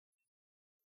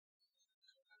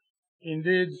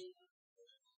Indeed,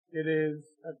 it is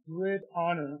a great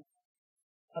honor,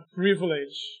 a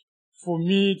privilege for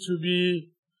me to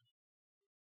be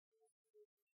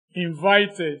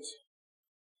invited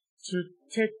to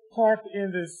take part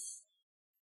in this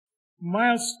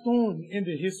milestone in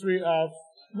the history of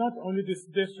not only this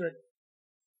district,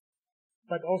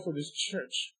 but also this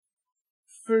church.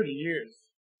 30 years.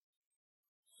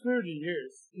 30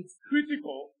 years. It's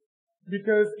critical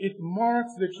because it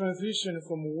marks the transition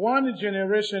from one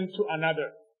generation to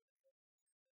another.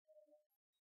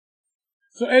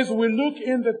 So as we look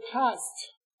in the past,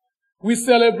 we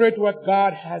celebrate what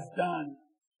God has done.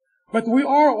 But we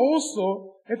are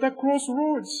also at a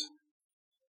crossroads.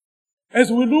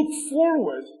 As we look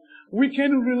forward, we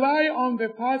can rely on the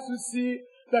past to see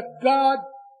that God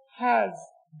has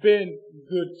been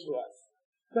good to us.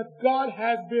 That God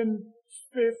has been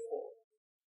faithful.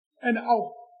 And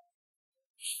our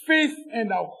faith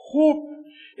and our hope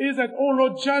is that, oh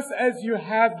Lord, just as you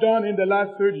have done in the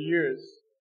last 30 years,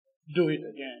 do it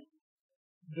again.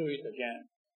 Do it again.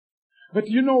 But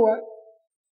you know what?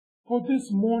 For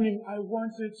this morning, I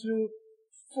wanted to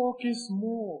focus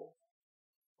more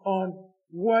on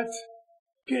what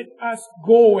get us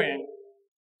going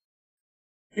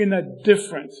in a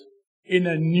different, in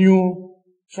a new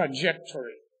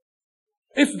trajectory.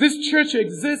 If this church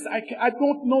exists, I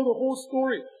don't know the whole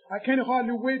story. I can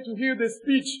hardly wait to hear the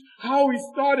speech, how it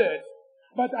started.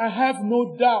 But I have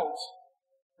no doubt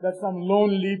that some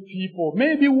lonely people,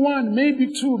 maybe one,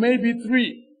 maybe two, maybe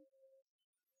three,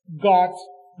 got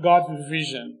God's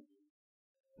vision.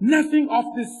 Nothing of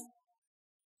this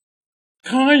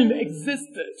kind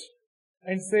existed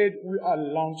and said, we are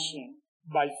launching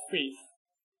by faith.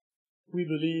 We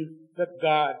believe that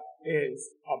God is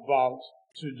about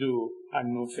to do a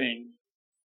new thing.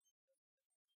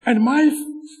 And my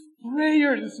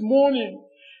prayer this morning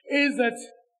is that,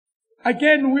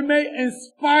 again, we may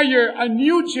inspire a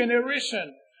new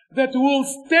generation that will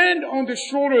stand on the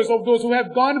shoulders of those who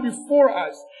have gone before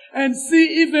us and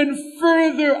see even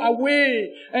further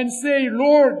away and say,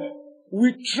 Lord,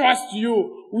 we trust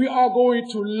you. We are going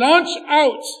to launch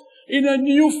out in a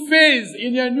new phase,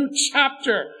 in a new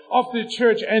chapter of the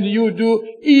church, and you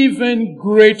do even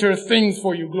greater things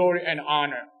for your glory and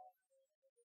honor.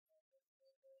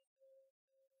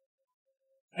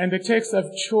 And the text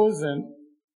I've chosen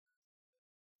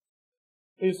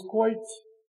is quite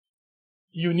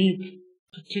unique,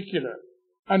 particular,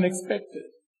 unexpected.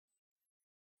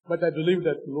 But I believe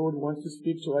that the Lord wants to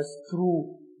speak to us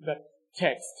through that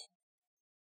text.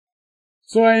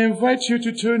 So I invite you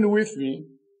to turn with me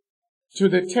to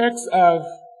the text of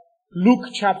Luke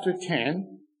chapter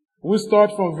 10. We'll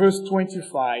start from verse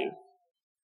 25.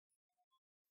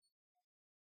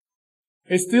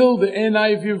 It's still the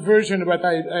NIV version, but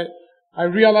I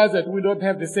realize that we don't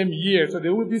have the same year, so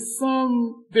there will be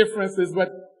some differences,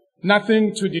 but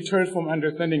nothing to deter from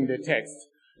understanding the text.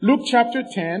 Luke chapter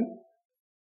 10,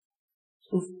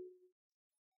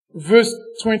 verse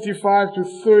 25 to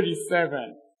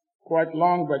 37. Quite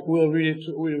long, but we'll read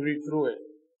through it.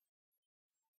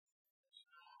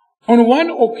 On one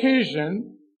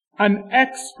occasion, an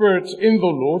expert in the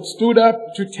Lord stood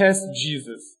up to test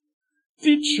Jesus.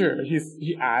 Teacher,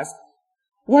 he asked,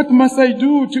 what must I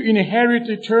do to inherit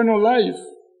eternal life?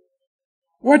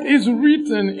 What is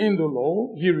written in the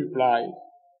law? He replied.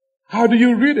 How do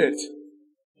you read it?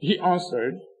 He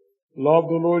answered, love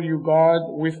the Lord your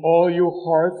God with all your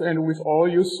heart and with all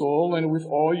your soul and with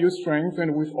all your strength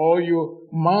and with all your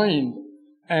mind,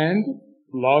 and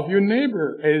love your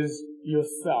neighbor as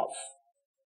yourself.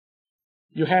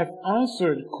 You have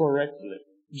answered correctly,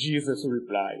 Jesus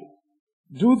replied.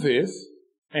 Do this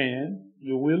and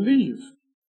you will live.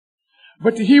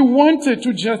 But he wanted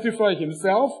to justify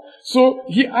himself, so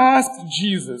he asked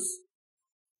Jesus,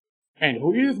 and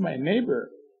who is my neighbor?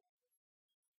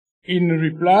 In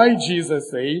reply,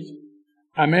 Jesus said,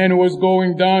 a man was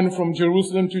going down from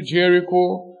Jerusalem to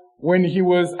Jericho when he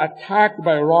was attacked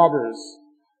by robbers.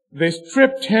 They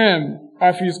stripped him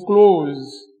of his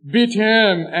clothes, beat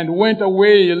him, and went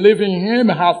away, leaving him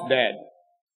half dead.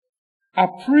 A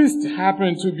priest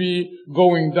happened to be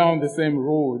going down the same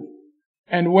road,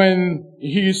 and when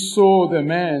he saw the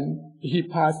man, he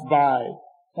passed by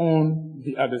on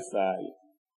the other side.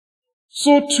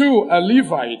 So too a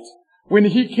Levite, when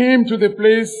he came to the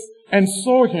place and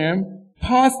saw him,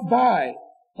 passed by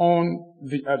on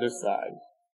the other side.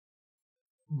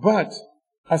 But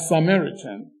a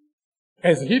Samaritan,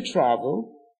 as he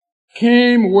traveled,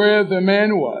 came where the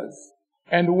man was,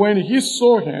 and when he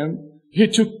saw him, he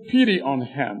took pity on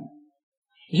him.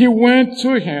 He went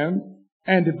to him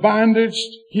and bandaged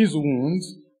his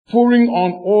wounds, pouring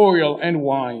on oil and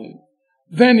wine.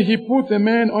 Then he put the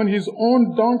man on his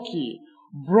own donkey,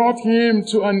 brought him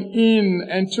to an inn,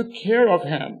 and took care of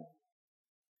him.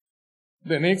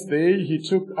 The next day he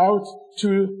took out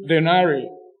 2 denarii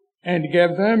and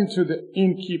gave them to the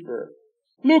innkeeper.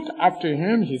 Look after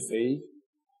him, he said,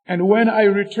 and when I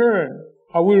return,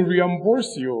 I will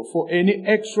reimburse you for any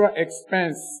extra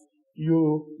expense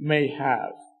you may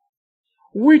have.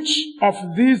 Which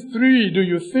of these 3 do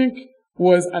you think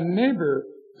was a neighbor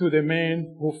to the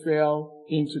man who fell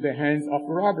into the hands of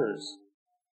robbers?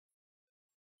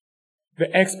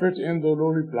 The expert in the law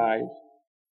replied,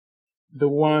 the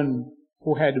one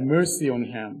who had mercy on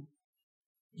him.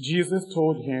 Jesus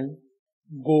told him,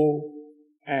 go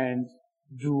and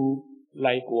do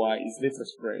likewise. Let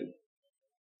us pray.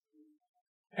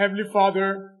 Heavenly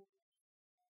Father,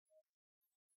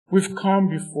 we've come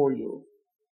before you.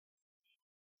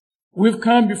 We've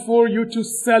come before you to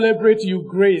celebrate your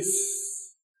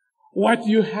grace, what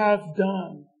you have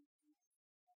done,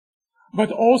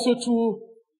 but also to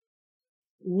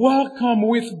welcome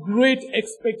with great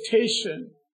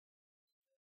expectation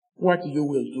what you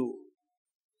will do.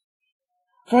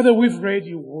 Father, we've read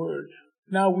your word.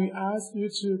 Now we ask you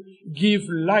to give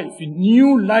life,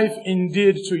 new life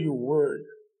indeed, to your word.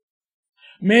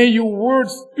 May your word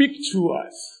speak to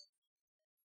us,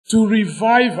 to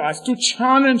revive us, to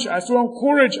challenge us, to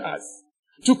encourage us,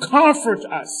 to comfort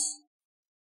us.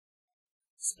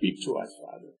 Speak to us,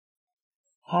 Father.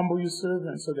 Humble your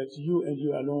servant so that you and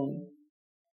you alone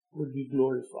will be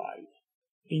glorified.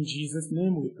 In Jesus'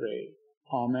 name we pray.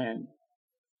 Amen.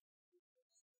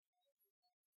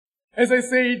 As I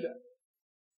said,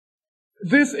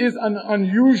 this is an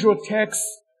unusual text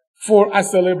for a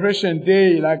celebration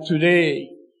day like today,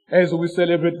 as we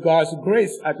celebrate God's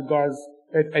grace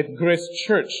at Grace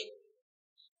Church.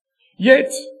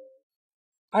 Yet,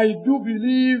 I do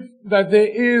believe that there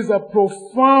is a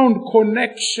profound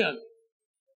connection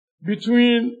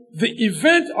between the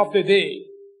event of the day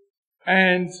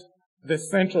and the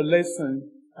central lesson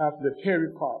of the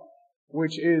pericope,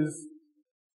 which is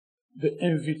the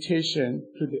invitation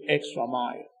to the extra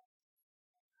mile.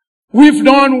 We've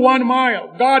done 1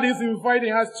 mile. God is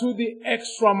inviting us to the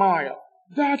extra mile.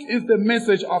 That is the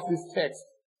message of this text.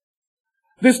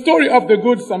 The story of the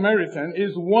Good Samaritan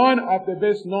is one of the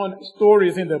best known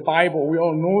stories in the Bible. We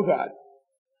all know that.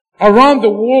 Around the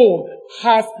world,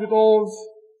 hospitals,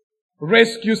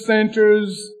 rescue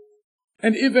centers,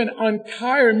 and even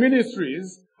entire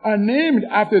ministries are named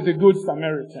after the Good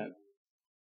Samaritan.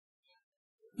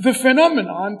 The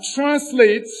phenomenon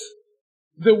translates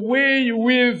the way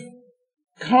we've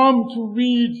come to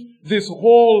read this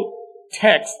whole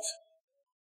text.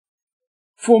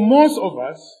 For most of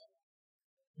us,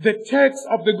 the text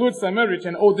of the Good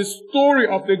Samaritan, or the story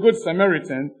of the Good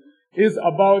Samaritan, is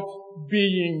about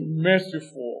being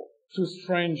merciful to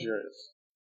strangers.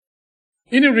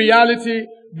 In reality,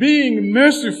 being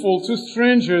merciful to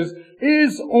strangers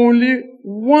is only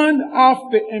one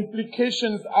of the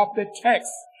implications of the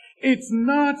text. It's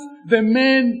not the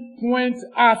main point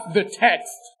of the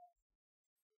text.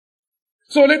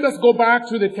 So let us go back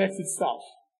to the text itself.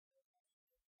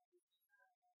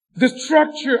 The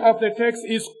structure of the text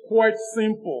is quite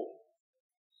simple.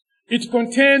 It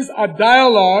contains a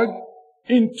dialogue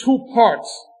in 2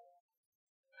 parts.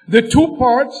 The 2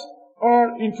 parts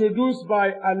are introduced by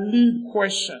a lead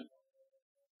question.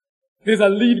 There's a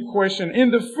lead question.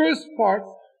 In the first part,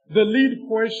 the lead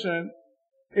question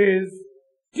is,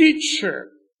 Teacher,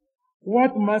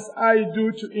 what must I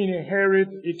do to inherit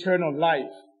eternal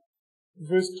life?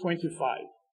 Verse 25.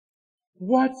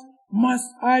 What must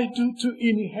I do to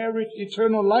inherit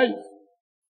eternal life?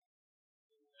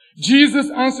 Jesus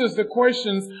answers the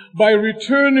questions by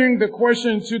returning the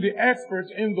question to the expert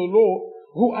in the law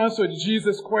who answered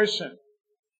Jesus' question.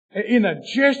 In a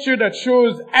gesture that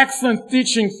shows excellent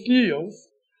teaching skills,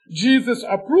 Jesus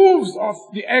approves of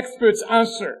the expert's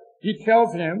answer. He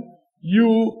tells him,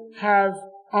 you have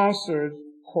answered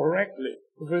correctly.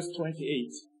 Verse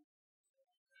 28.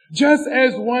 Just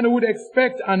as one would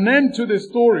expect an end to the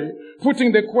story,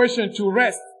 putting the question to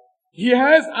rest, he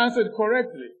has answered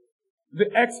correctly.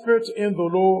 The expert in the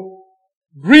law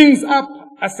brings up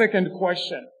a second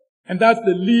question, and that's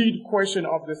the lead question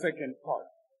of the second part.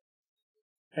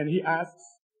 And he asks,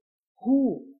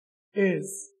 who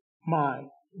is my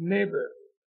neighbor?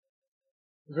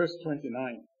 Verse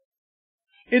 29.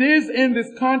 It is in this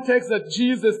context that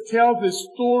Jesus tells the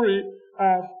story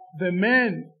of the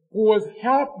man who was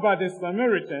helped by the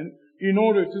Samaritan in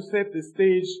order to set the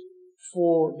stage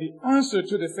for the answer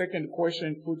to the second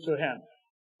question put to him.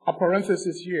 A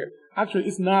parenthesis here. Actually,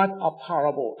 it's not a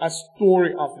parable, a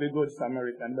story of the Good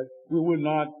Samaritan, but we will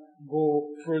not go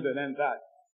further than that.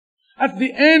 At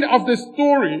the end of the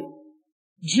story,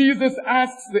 Jesus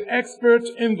asks the expert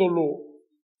in the law,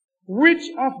 which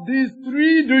of these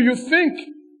three do you think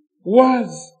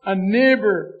was a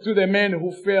neighbor to the man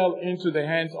who fell into the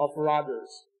hands of robbers?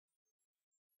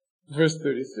 Verse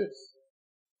 36.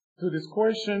 To this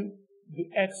question, the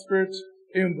expert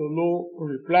in the law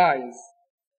replies,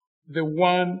 the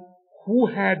one who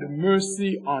had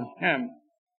mercy on him.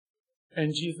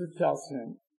 And Jesus tells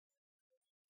him,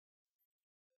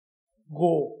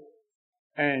 go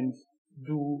and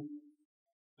do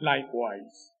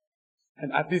likewise.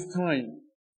 And at this time,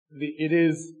 it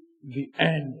is the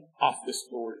end of the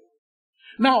story.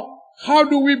 Now, how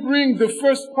do we bring the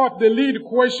first part, the lead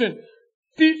question?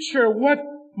 Teacher, what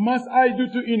must I do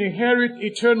to inherit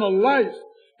eternal life?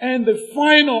 And the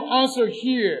final answer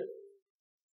here,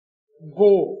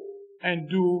 go and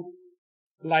do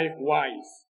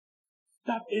likewise.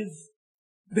 That is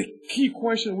the key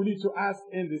question we need to ask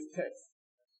in this text.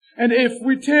 And if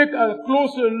we take a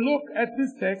closer look at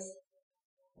this text,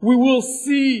 we will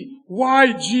see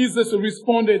why Jesus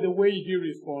responded the way he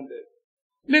responded.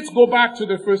 Let's go back to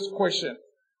the first question.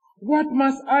 What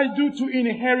must I do to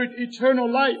inherit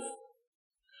eternal life?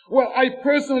 Well, I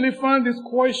personally find this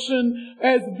question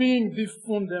as being the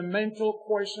fundamental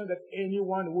question that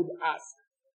anyone would ask.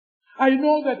 I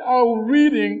know that our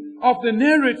reading of the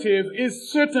narrative is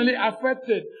certainly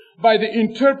affected by the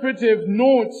interpretive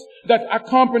notes that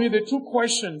accompany the two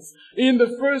questions. In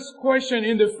the first question,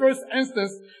 in the first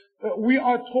instance, we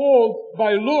are told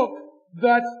by Luke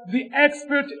that the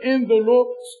expert in the law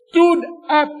stood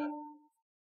up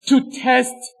to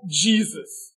test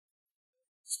Jesus.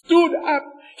 Stood up.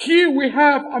 Here we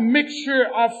have a mixture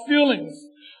of feelings.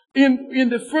 In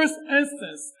the first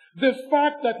instance, the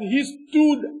fact that he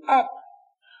stood up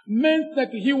meant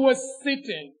that he was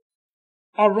sitting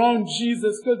around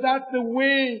Jesus, because that's the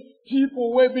way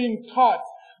people were being taught.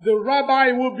 The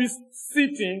rabbi would be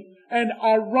sitting, and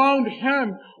around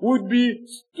him would be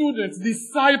students,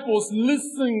 disciples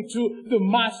listening to the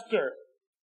master,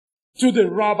 to the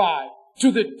rabbi,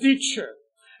 to the teacher.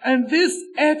 And this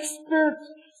expert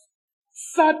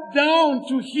sat down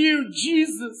to hear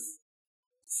Jesus.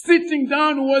 Sitting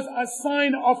down was a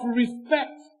sign of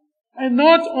respect. And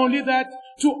not only that,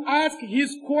 to ask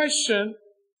his question,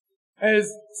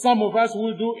 as some of us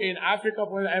will do in Africa,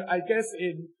 I guess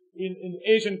in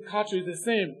Asian culture is the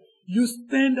same. You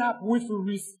stand up with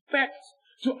respect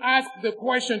to ask the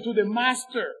question to the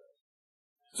master.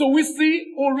 So we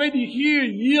see already here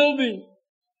yielding.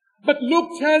 But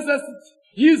Luke tells us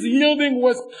his yielding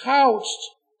was couched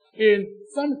in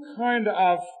some kind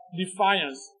of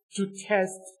defiance to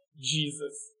test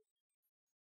Jesus.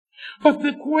 But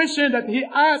the question that he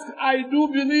asked, I do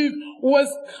believe,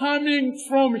 was coming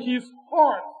from his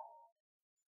heart.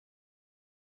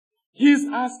 He's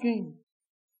asking,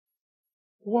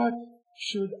 what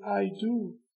should I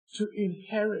do to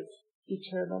inherit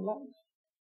eternal life?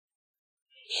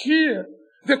 Here,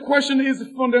 the question is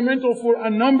fundamental for a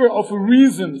number of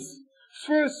reasons.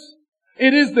 First,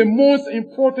 it is the most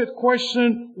important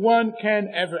question one can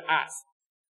ever ask.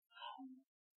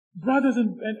 Brothers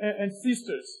and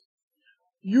sisters,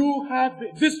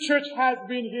 this church has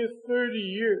been here 30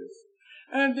 years.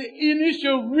 And the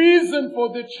initial reason for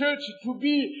the church to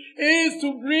be is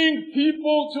to bring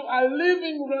people to a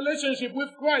living relationship with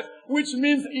Christ, which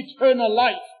means eternal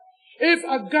life. If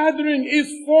a gathering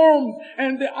is formed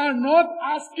and they are not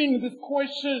asking this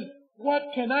question,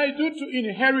 what can I do to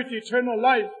inherit eternal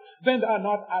life? Then they are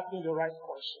not asking the right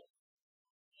question.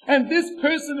 And this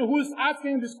person who is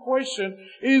asking this question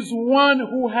is one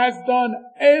who has done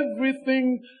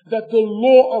everything that the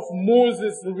law of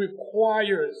Moses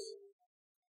requires.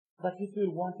 But he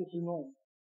still wanted to know.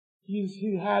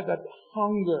 He had that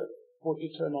hunger for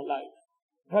eternal life.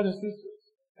 Brothers and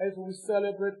sisters, as we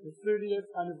celebrate the 30th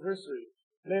anniversary,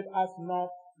 let us not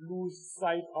lose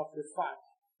sight of the fact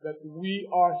that we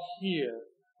are here.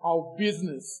 Our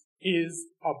business is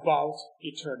about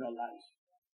eternal life.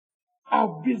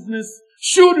 Our business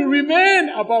should remain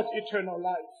about eternal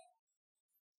life.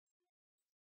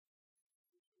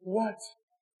 What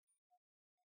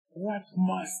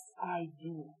must I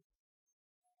do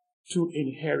to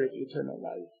inherit eternal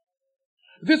life?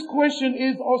 This question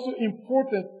is also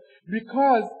important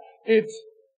because it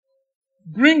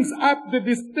brings up the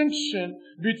distinction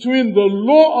between the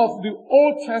law of the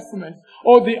Old Testament,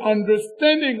 or the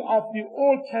understanding of the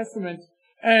Old Testament,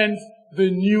 and the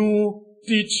new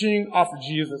teaching of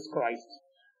Jesus Christ.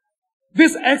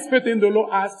 This expert in the law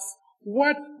asks,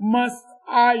 what must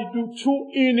I do to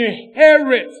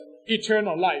inherit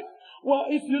eternal life? Well,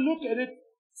 if you look at it,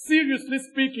 seriously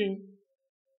speaking,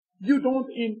 you don't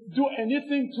do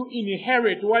anything to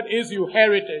inherit what is your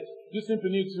heritage. You simply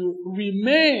need to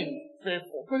remain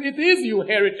faithful, because it is your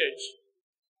heritage.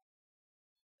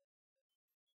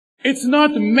 It's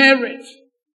not merit.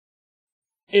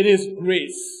 It is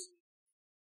grace.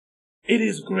 It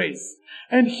is grace.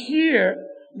 And here,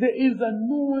 there is a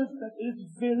nuance that is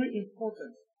very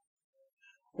important.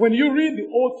 When you read the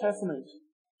Old Testament,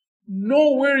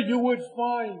 nowhere you would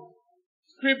find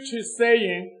scripture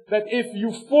saying that if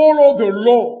you follow the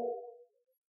law,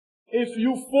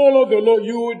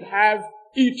 you would have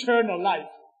eternal life.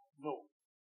 No.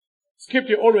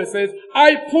 Scripture always says,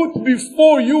 I put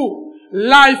before you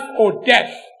life or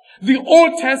death. The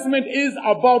Old Testament is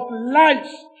about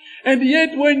life. And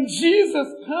yet when Jesus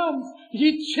comes,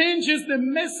 He changes the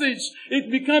message.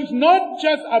 It becomes not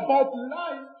just about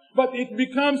life, but it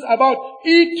becomes about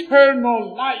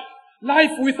eternal life.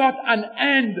 Life without an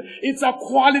end. It's a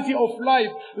quality of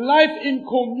life. Life in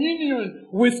communion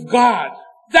with God.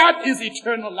 That is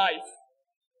eternal life.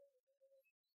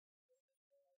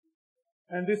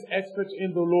 And this expert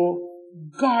in the law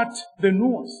got the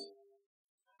nuance.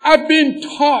 I've been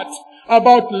taught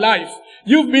about life.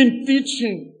 You've been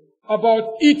teaching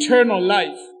about eternal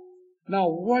life. Now,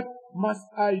 what must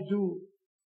I do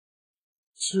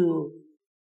to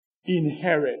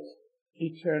inherit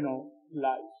eternal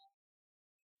life?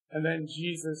 And then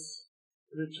Jesus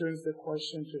returns the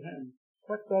question to him.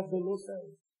 What does the law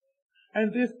say?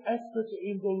 And this expert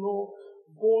in the law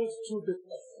goes to the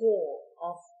core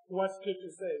of what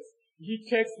Scripture says. He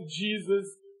takes Jesus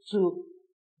to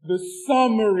the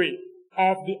summary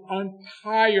of the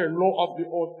entire law of the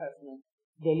Old Testament,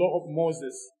 the law of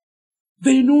Moses.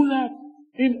 They knew that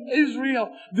in Israel,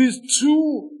 these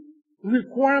two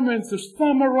requirements to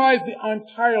summarize the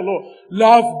entire law.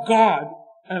 Love God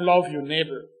and love your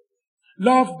neighbor.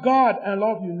 Love God and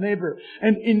love your neighbor.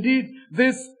 And indeed,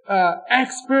 this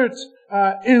expert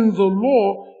in the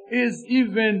law is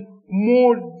even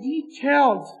more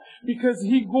detailed, because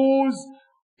he goes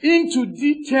into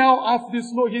detail of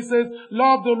this law. He says,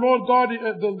 love the Lord God,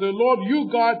 the Lord you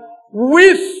God,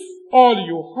 with all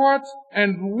your heart,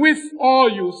 and with all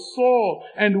your soul,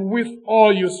 and with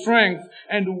all your strength,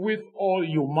 and with all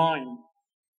your mind.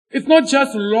 It's not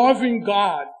just loving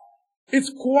God. It's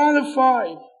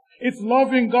qualified. It's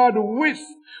loving God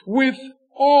with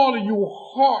all your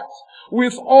heart,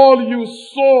 with all your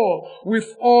soul,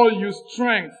 with all your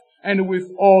strength, and with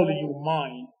all your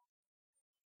mind.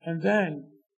 And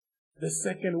then, the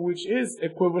second, which is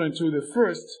equivalent to the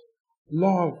first,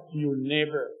 love your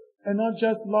neighbor. And not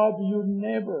just love your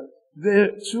neighbor.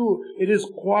 There too, it is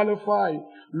qualified.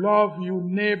 Love your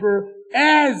neighbor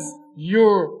as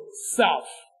yourself.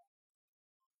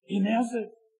 He nails it.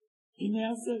 He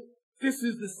nails it. This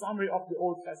is the summary of the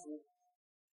Old Testament.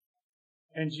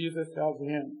 And Jesus tells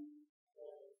him,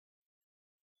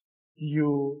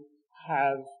 you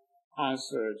have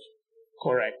answered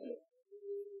correctly.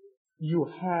 You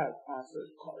have answered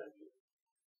correctly.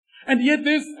 And yet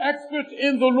this expert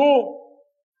in the law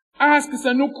asks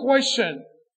a new question.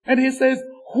 And he says,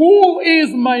 who is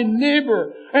my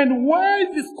neighbor? And why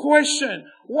this question?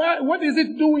 What is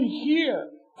it doing here?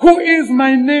 Who is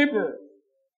my neighbor?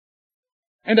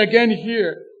 And again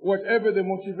here, whatever the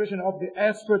motivation of the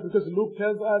expert, because Luke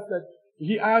tells us that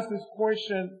he asked this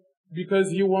question because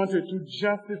he wanted to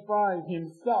justify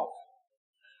himself.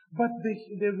 But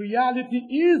the reality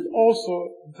is also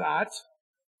that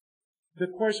the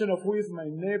question of who is my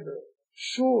neighbor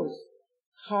shows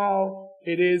how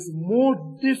it is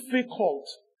more difficult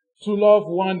to love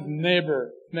one's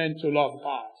neighbor than to love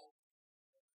God.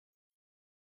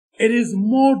 It is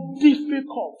more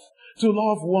difficult to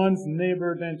love one's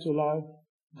neighbor than to love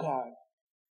God.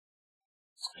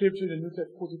 Scripture in the New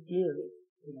Testament puts it clearly.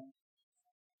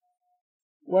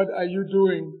 What are you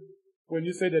doing when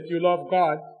you say that you love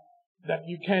God, that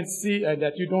you can't see and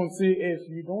that you don't see, if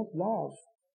you don't love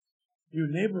your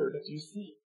neighbor that you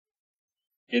see?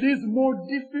 It is more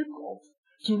difficult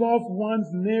to love one's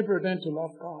neighbor than to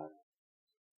love God.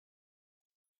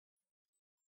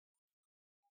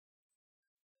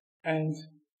 And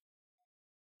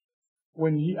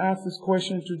when he asked this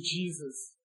question to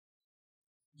Jesus,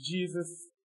 Jesus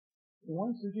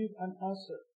wants to give an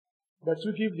answer. But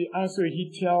to give the answer,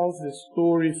 he tells the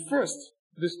story first,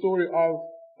 the story of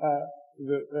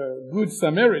the Good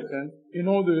Samaritan, in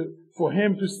order for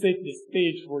him to set the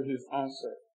stage for his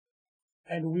answer.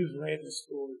 And we've read the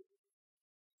story.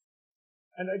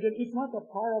 And again, it's not a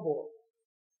parable.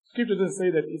 Scripture doesn't say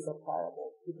that it's a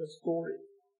parable. It's a story.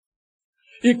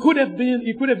 It could have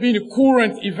been a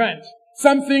current event,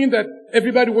 something that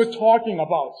everybody was talking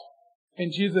about.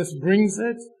 And Jesus brings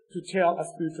it to tell a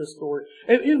spiritual story.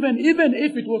 And even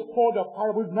if it was called a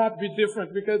parable, it would not be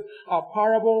different, because a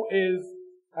parable is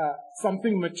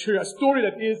something material, a story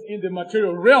that is in the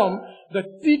material realm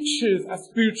that teaches a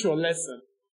spiritual lesson.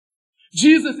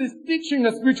 Jesus is teaching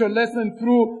a spiritual lesson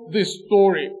through this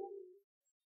story.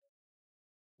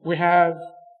 We have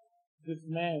this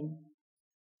man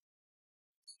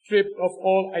stripped of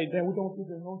all identity. We don't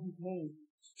even know his name.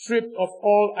 Stripped of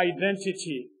all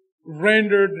identity,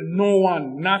 rendered no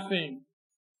one, nothing,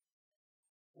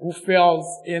 who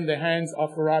falls in the hands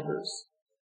of robbers.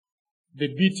 They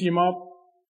beat him up.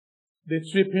 They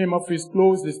strip him of his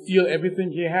clothes. They steal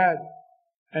everything he had.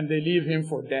 And they leave him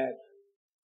for dead.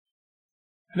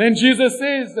 And then Jesus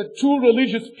says that two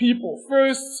religious people,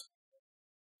 first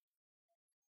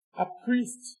a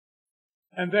priest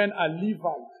and then a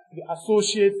Levite, the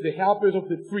associates, the helpers of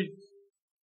the priest.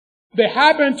 They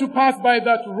happened to pass by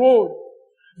that road.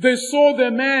 They saw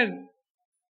the man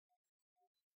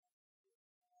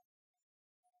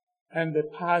and they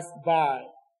passed by,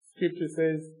 Scripture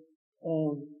says,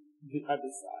 on the other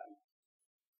side.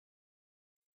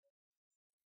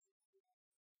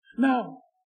 Now,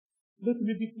 let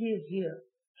me be clear here.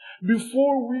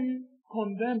 Before we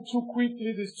condemn too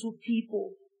quickly these two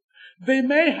people, they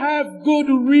may have good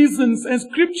reasons, and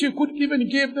Scripture could even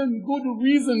give them good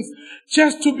reasons.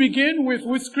 Just to begin with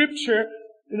Scripture,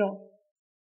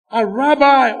 a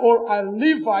rabbi or a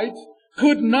Levite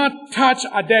could not touch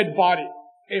a dead body.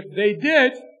 If they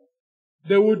did,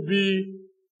 they would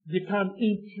become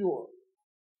impure.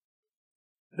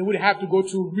 They would have to go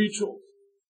through rituals.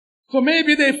 So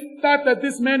maybe they thought that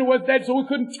this man was dead, so we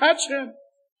couldn't touch him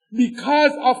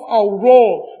because of our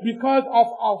role, because of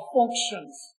our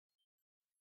functions.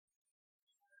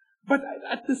 But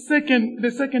at the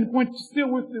second point, still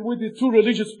with the two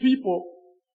religious people,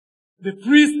 the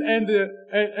priest and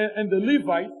the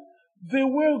Levite, they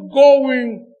were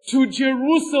going to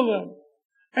Jerusalem.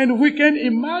 And we can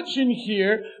imagine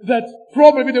here that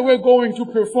probably they were going to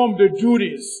perform their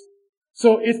duties.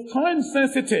 So it's time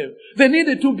sensitive. They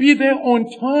needed to be there on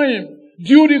time.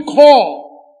 Duty call.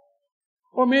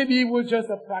 Or maybe it was just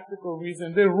a practical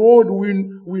reason. The road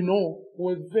we know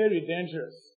was very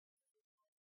dangerous.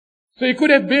 So it could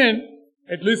have been,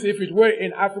 at least if it were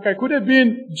in Africa, it could have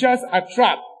been just a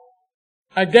trap.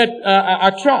 A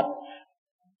trap.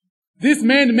 This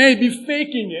man may be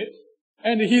faking it,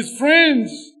 and his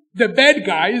friends, the bad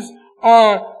guys,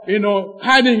 are,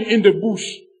 hiding in the bush.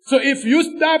 So if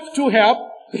you stop to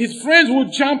help, his friends will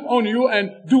jump on you and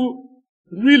do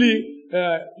really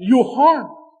you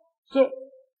harm. So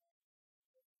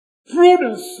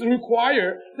prudence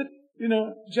requires that,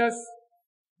 just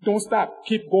don't stop.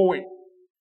 Keep going.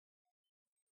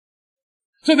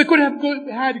 So they could have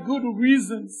had good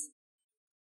reasons.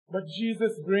 But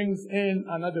Jesus brings in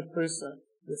another person,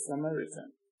 the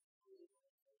Samaritan.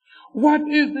 What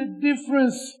is the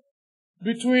difference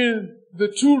between the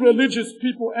two religious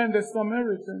people and the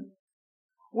Samaritan?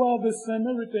 Well, the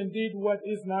Samaritan did what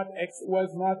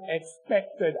was not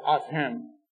expected of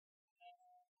him.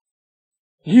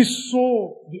 He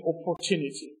saw the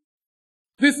opportunity.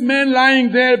 This man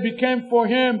lying there became for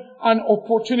him an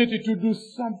opportunity to do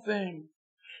something.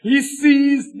 He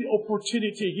seized the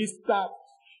opportunity. He stopped.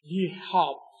 He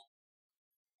helped.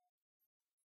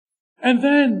 And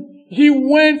then he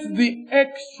went the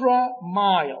extra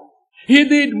mile. He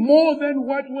did more than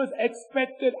what was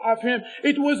expected of him.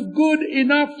 It was good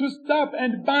enough to stop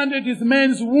and bandage this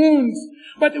man's wounds.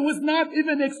 But it was not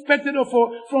even expected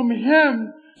from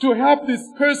him to help this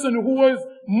person who was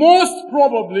most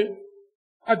probably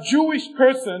a Jewish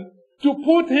person, to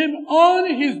put him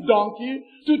on his donkey,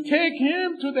 to take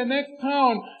him to the next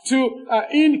town to an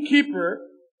innkeeper,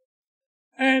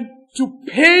 and to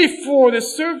pay for the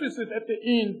services at the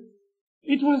inn.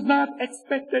 It was not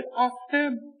expected of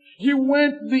him. He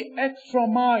went the extra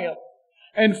mile.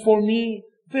 And for me,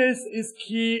 this is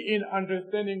key in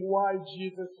understanding why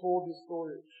Jesus told the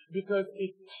story. Because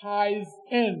it ties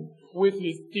in with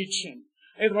his teaching.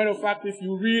 As a matter of fact, if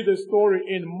you read the story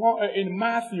in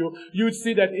Matthew, you'd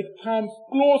see that it comes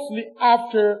closely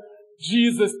after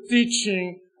Jesus'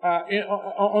 teaching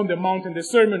on the mountain, the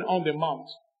Sermon on the Mount.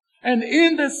 And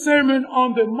in the Sermon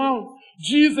on the Mount,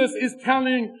 Jesus is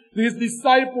telling his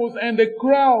disciples and the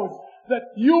crowd that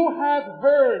you have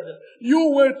heard, you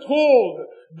were told,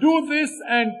 do this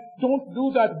and don't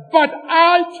do that, but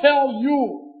I tell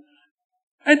you.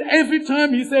 And every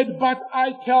time he said, but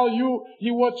I tell you,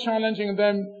 he was challenging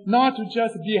them not to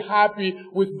just be happy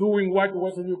with doing what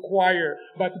was required,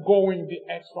 but going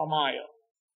the extra mile.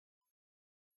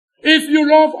 If you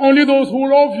love only those who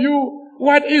love you,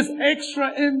 what is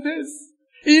extra in this?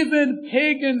 Even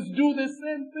pagans do the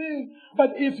same thing.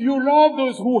 But if you love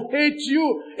those who hate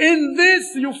you, in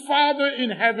this your Father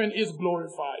in heaven is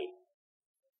glorified.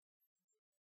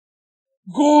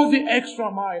 Go the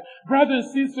extra mile. Brothers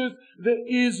and sisters, there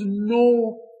is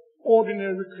no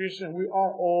ordinary Christian.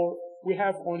 We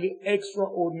have only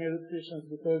extraordinary Christians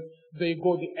because they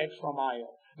go the extra mile.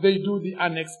 They do the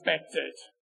unexpected.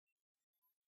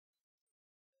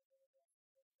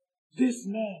 This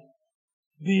man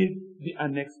did the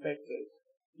unexpected.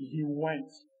 He went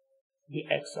the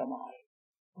extra mile.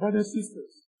 Brothers and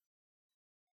sisters,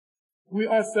 we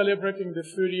are celebrating the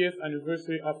 30th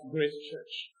anniversary of Grace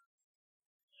Church.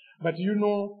 But you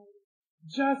know,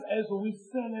 just as we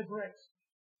celebrate,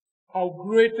 our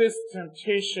greatest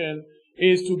temptation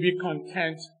is to be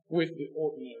content with the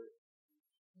ordinary.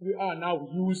 We are now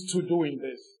used to doing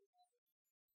this.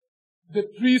 The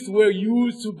priests were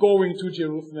used to going to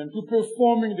Jerusalem, to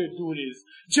performing the duties,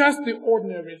 just the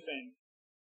ordinary thing.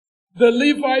 The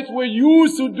Levites were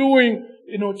used to doing,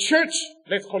 church,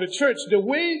 let's call it church, the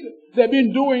way they've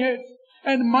been doing it.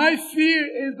 And my fear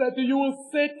is that you will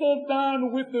settle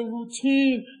down with the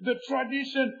routine, the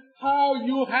tradition, how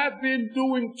you have been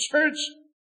doing church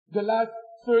the last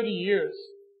 30 years.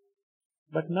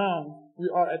 But now we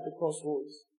are at the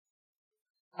crossroads.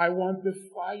 I want the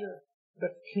fire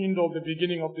that kindled the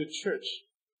beginning of the church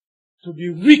to be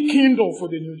rekindled for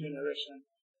the new generation.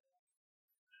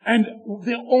 And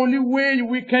the only way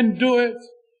we can do it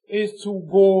is to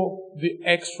go the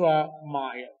extra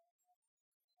mile.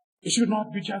 It should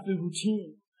not be just a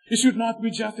routine. It should not be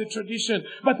just a tradition.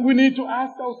 But we need to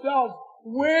ask ourselves,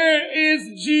 where is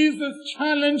Jesus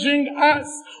challenging us?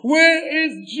 Where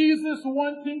is Jesus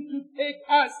wanting to take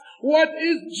us? What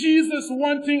is Jesus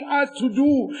wanting us to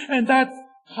do? And that's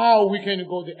how we can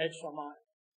go the extra mile.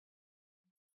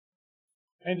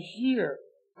 And here,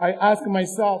 I ask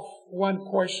myself one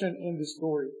question in the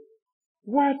story.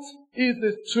 What is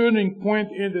the turning point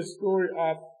in the story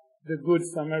of the Good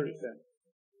Samaritan?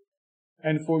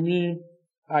 And for me,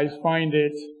 I find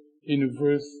it in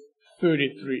verse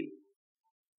 33.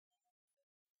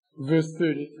 Verse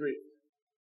 33.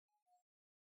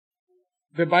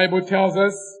 The Bible tells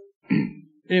us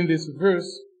in this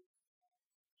verse,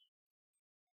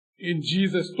 in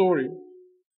Jesus' story,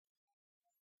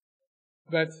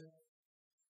 that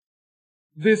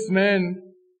this man,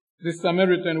 the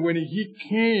Samaritan, when he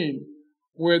came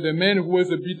where the man who was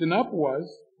beaten up was,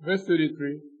 verse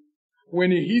 33,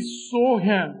 when he saw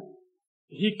him,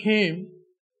 he came,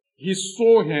 he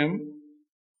saw him.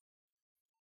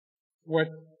 What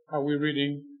are we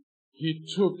reading? He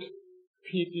took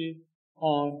pity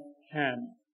on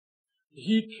him.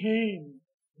 He came,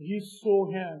 he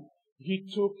saw him, he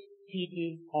took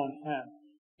pity on him.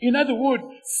 In other words,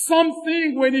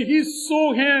 something when he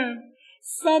saw him,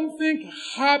 something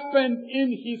happened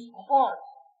in his heart.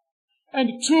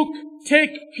 And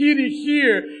take pity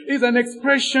here is an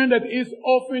expression that is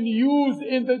often used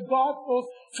in the Gospels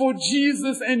for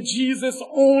Jesus and Jesus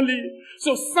only.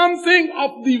 So something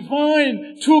of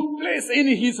divine took place in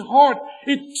his heart.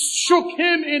 It shook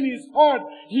him in his heart.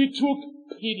 He took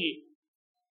pity.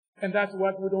 And that's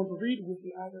what we don't read with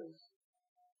the others.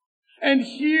 And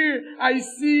here I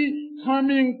see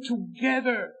coming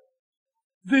together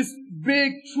this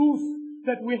big truth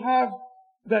that we have,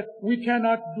 that we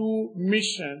cannot do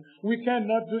mission, we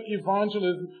cannot do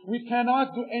evangelism, we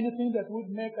cannot do anything that would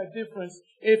make a difference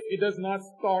if it does not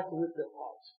start with the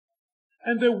heart.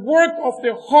 And the work of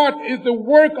the heart is the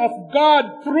work of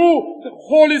God through the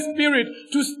Holy Spirit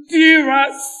to steer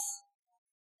us,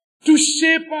 to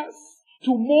shape us,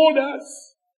 to mold us.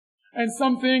 And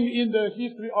something in the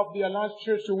history of the Alliance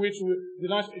Church to which the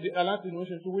Alliance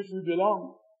denomination to which we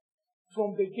belong,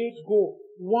 from the get-go,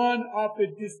 one of the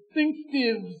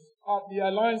distinctives of the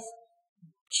Alliance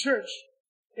Church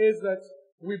is that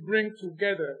we bring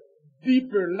together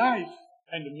deeper life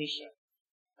and mission.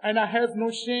 And I have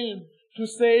no shame to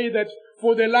say that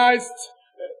for the last,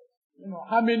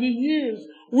 how many years,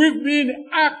 we've been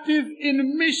active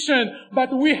in mission,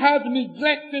 but we have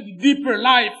neglected deeper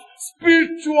life,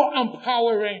 spiritual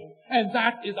empowering, and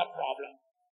that is a problem.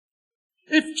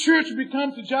 If church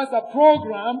becomes just a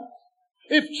program,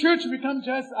 if church becomes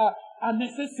just a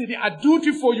necessity, a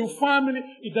duty for your family,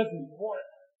 it doesn't work.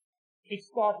 It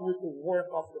starts with the work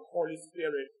of the Holy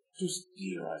Spirit to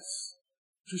steer us,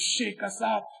 to shake us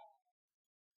up.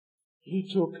 He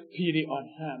took pity on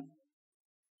him.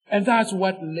 And that's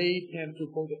what led him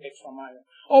to go the extra mile.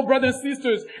 Oh, brothers and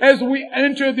sisters, as we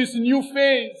enter this new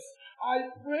phase, I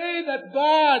pray that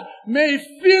God may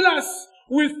fill us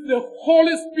with the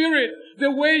Holy Spirit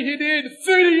the way He did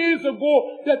 30 years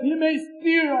ago, that He may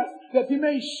steer us, that He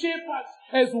may shape us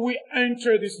as we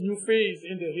enter this new phase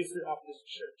in the history of this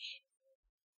church.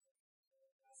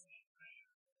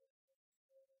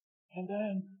 And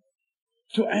then,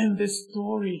 to end this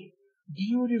story,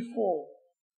 beautiful,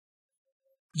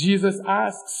 Jesus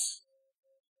asks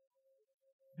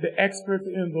the expert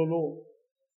in the law,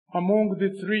 among the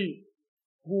three,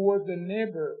 who was the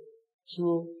neighbor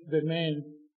to the man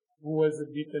who was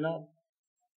beaten up.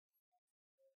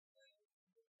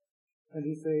 And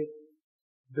he said,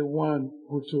 the one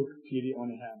who took pity on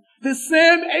him. The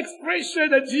same expression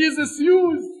that Jesus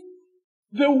used.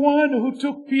 The one who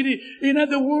took pity. In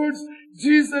other words,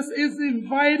 Jesus has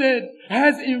invited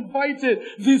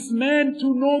this man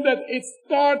to know that it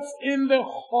starts in the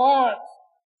heart.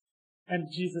 And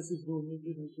Jesus is doing it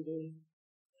even today.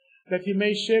 That He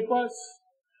may shape us.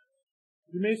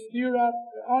 He may steer up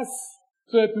us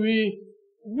so that we,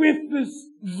 with this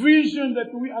vision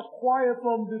that we acquire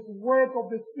from this work of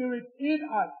the Spirit in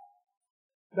us,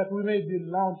 that we may be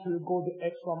allowed to go the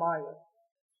extra mile.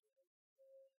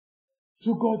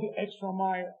 To go the extra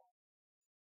mile.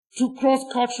 To cross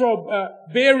cultural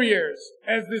barriers,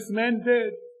 as this man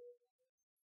did.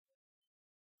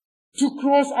 To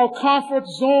cross our comfort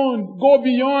zone, go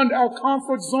beyond our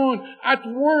comfort zone, at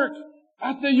work,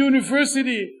 at the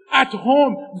university, at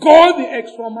home. Go the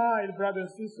extra mile,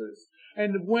 brothers and sisters.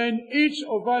 And when each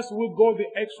of us will go the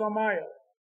extra mile,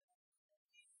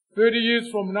 30 years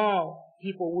from now,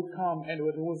 people would come and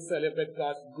will celebrate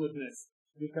God's goodness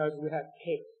because we have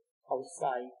kept our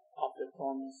side of the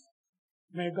promise.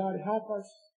 May God help us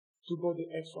to go the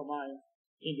extra mile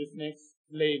in this next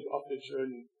leg of the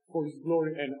journey for His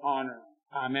glory and honor.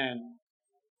 Amen.